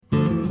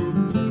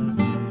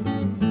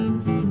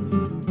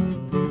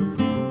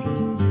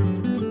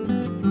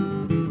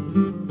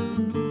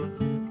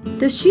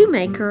The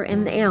Shoemaker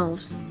and the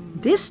Elves.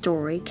 This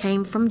story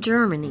came from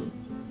Germany.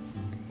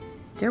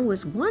 There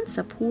was once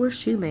a poor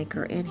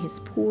shoemaker and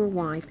his poor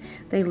wife.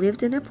 They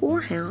lived in a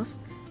poor house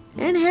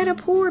and had a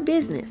poor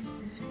business.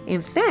 In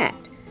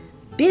fact,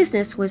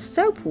 business was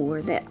so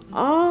poor that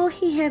all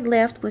he had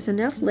left was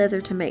enough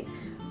leather to make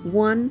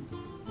one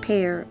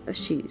pair of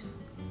shoes.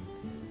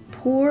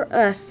 "Poor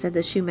us," said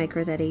the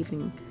shoemaker that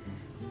evening.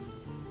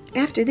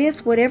 "After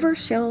this, whatever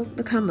shall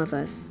become of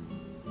us?"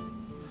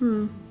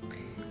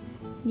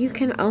 "You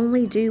can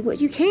only do what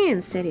you can,"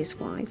 said his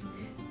wife.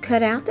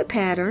 "Cut out the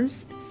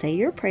patterns, say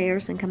your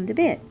prayers, and come to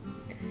bed."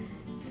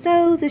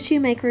 So the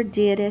shoemaker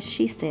did as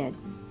she said.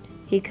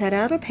 He cut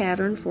out a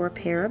pattern for a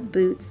pair of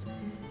boots,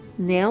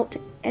 knelt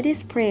at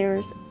his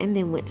prayers, and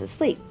then went to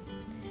sleep.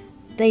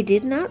 They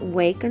did not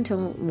wake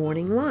until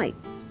morning light.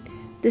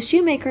 The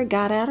shoemaker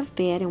got out of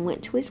bed and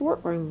went to his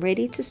workroom,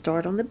 ready to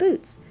start on the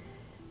boots.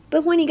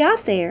 But when he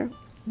got there,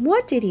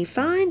 what did he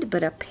find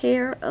but a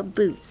pair of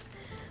boots,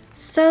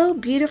 so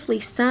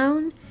beautifully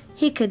sewn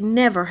he could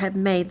never have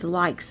made the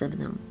likes of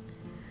them.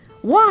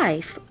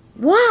 "Wife,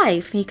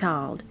 wife," he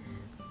called.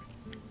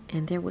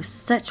 And there was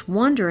such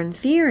wonder and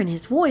fear in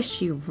his voice,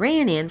 she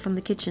ran in from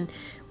the kitchen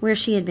where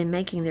she had been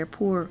making their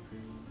poor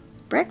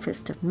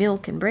breakfast of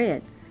milk and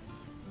bread.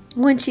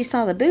 When she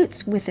saw the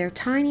boots with their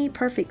tiny,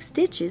 perfect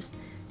stitches,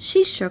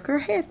 she shook her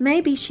head.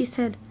 "Maybe," she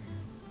said,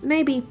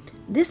 "maybe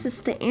this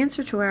is the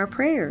answer to our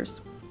prayers."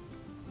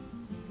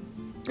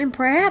 And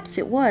perhaps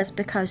it was,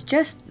 because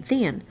just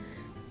then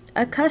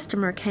a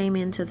customer came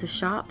into the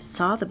shop,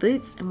 saw the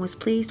boots, and was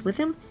pleased with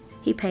them.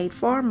 He paid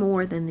far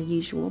more than the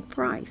usual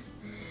price.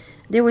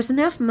 There was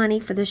enough money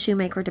for the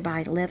shoemaker to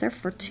buy leather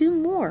for 2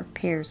 more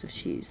pairs of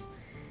shoes,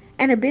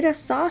 and a bit of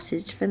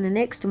sausage for the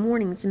next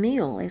morning's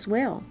meal as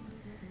well.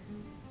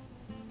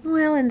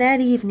 Well, and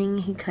that evening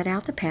he cut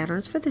out the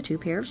patterns for the 2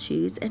 pair of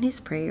shoes and his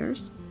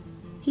prayers,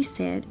 he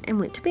said, and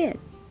went to bed.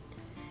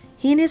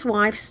 He and his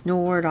wife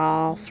snored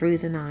all through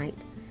the night.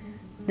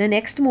 The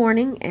next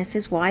morning, as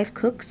his wife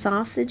cooked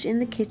sausage in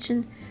the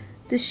kitchen,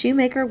 the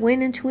shoemaker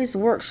went into his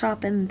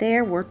workshop, and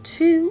there were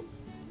 2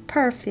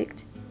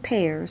 perfect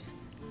pairs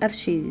of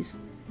shoes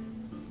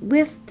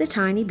with the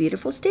tiny,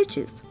 beautiful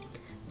stitches.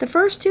 The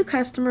first 2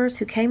 customers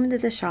who came into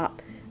the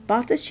shop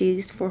bought the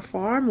shoes for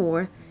far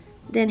more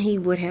than he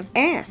would have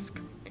asked,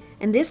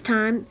 and this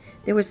time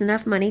there was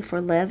enough money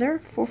for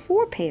leather for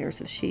 4 pairs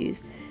of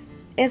shoes,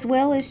 as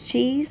well as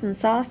cheese and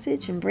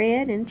sausage and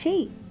bread and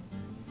tea.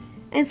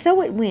 And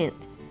so it went.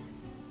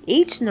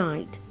 Each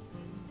night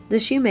the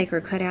shoemaker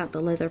cut out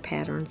the leather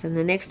patterns, and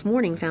the next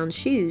morning found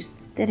shoes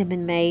that had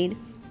been made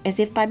as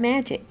if by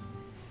magic.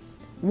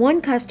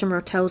 One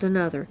customer told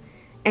another,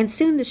 and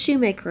soon the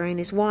shoemaker and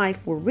his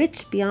wife were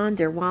rich beyond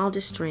their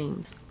wildest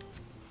dreams.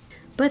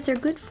 But their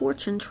good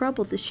fortune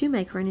troubled the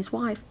shoemaker and his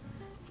wife.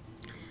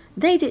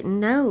 They didn't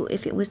know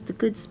if it was the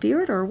good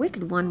spirit or a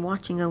wicked one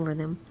watching over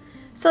them,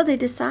 so they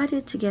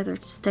decided together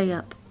to stay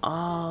up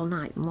all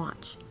night and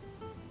watch.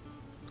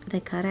 They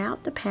cut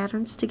out the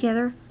patterns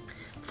together,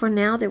 for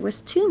now there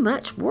was too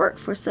much work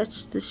for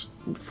just the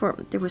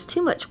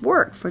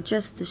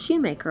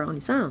shoemaker on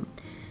his own,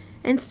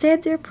 and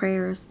said their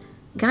prayers,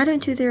 got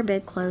into their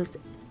bedclothes,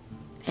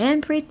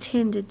 and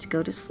pretended to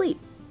go to sleep.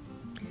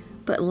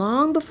 But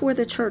long before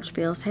the church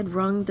bells had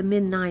rung the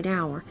midnight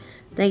hour,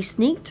 they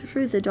sneaked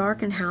through the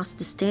darkened house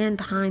to stand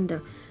behind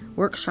the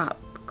workshop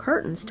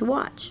curtains to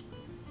watch.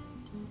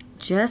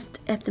 Just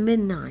at the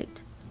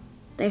midnight,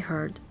 they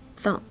heard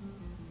thump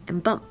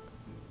and bump,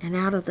 and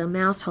out of the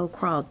mouse hole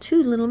crawled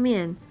 2 little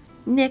men,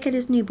 naked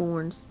as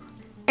newborns.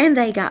 And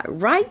they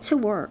got right to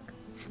work,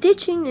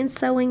 stitching and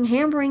sewing,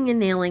 hammering and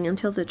nailing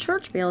until the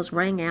church bells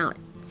rang out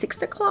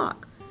 6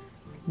 o'clock.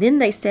 Then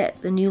they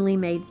set the newly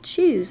made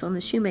shoes on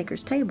the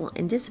shoemaker's table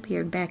and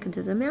disappeared back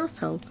into the mouse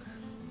hole,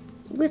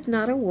 with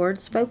not a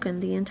word spoken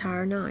the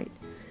entire night.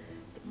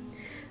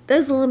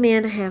 "Those little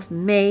men have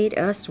made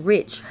us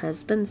rich,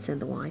 husband,"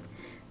 said the wife,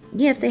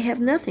 "yet they have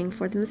nothing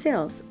for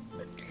themselves.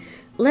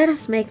 Let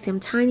us make them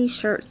tiny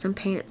shirts and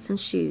pants and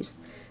shoes,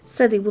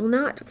 so they will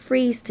not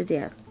freeze to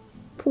death."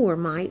 "Poor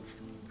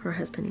mites," her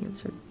husband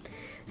answered.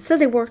 So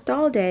they worked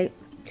all day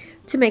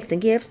to make the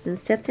gifts and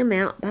set them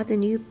out by the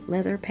new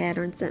leather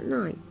patterns at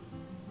night.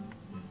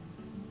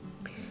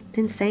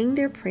 Then, saying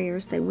their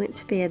prayers, they went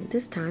to bed,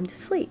 this time to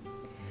sleep.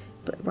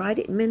 But right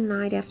at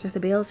midnight, after the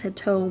bells had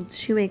tolled, the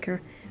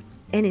shoemaker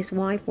and his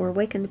wife were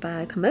awakened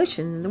by a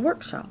commotion in the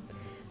workshop.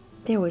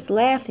 There was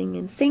laughing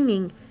and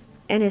singing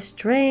and a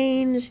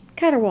strange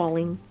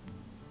caterwauling.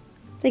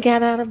 They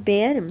got out of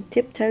bed and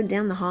tiptoed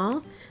down the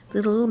hall.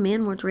 The little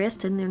men were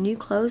dressed in their new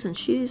clothes and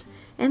shoes,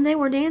 and they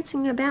were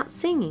dancing about,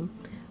 singing,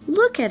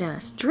 "Look at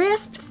us,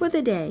 dressed for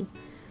the day.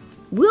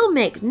 We'll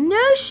make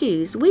no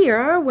shoes, we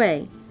are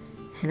away."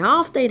 And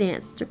off they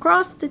danced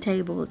across the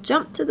table,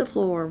 jumped to the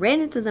floor,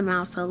 ran into the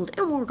mouse hole,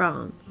 and were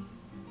gone.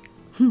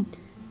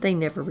 They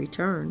never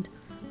returned.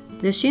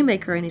 The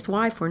shoemaker and his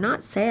wife were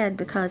not sad,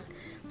 because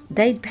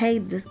they'd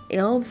paid the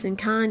elves in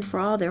kind for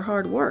all their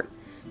hard work.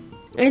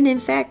 And in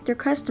fact, their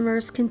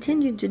customers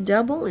continued to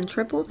double and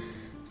triple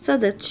So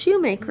the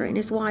shoemaker and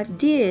his wife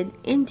did,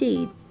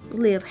 indeed,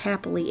 live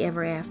happily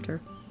ever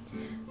after.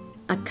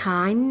 A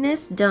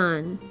kindness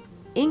done,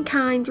 in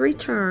kind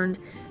returned,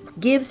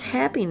 gives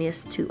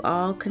happiness to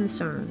all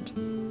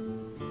concerned.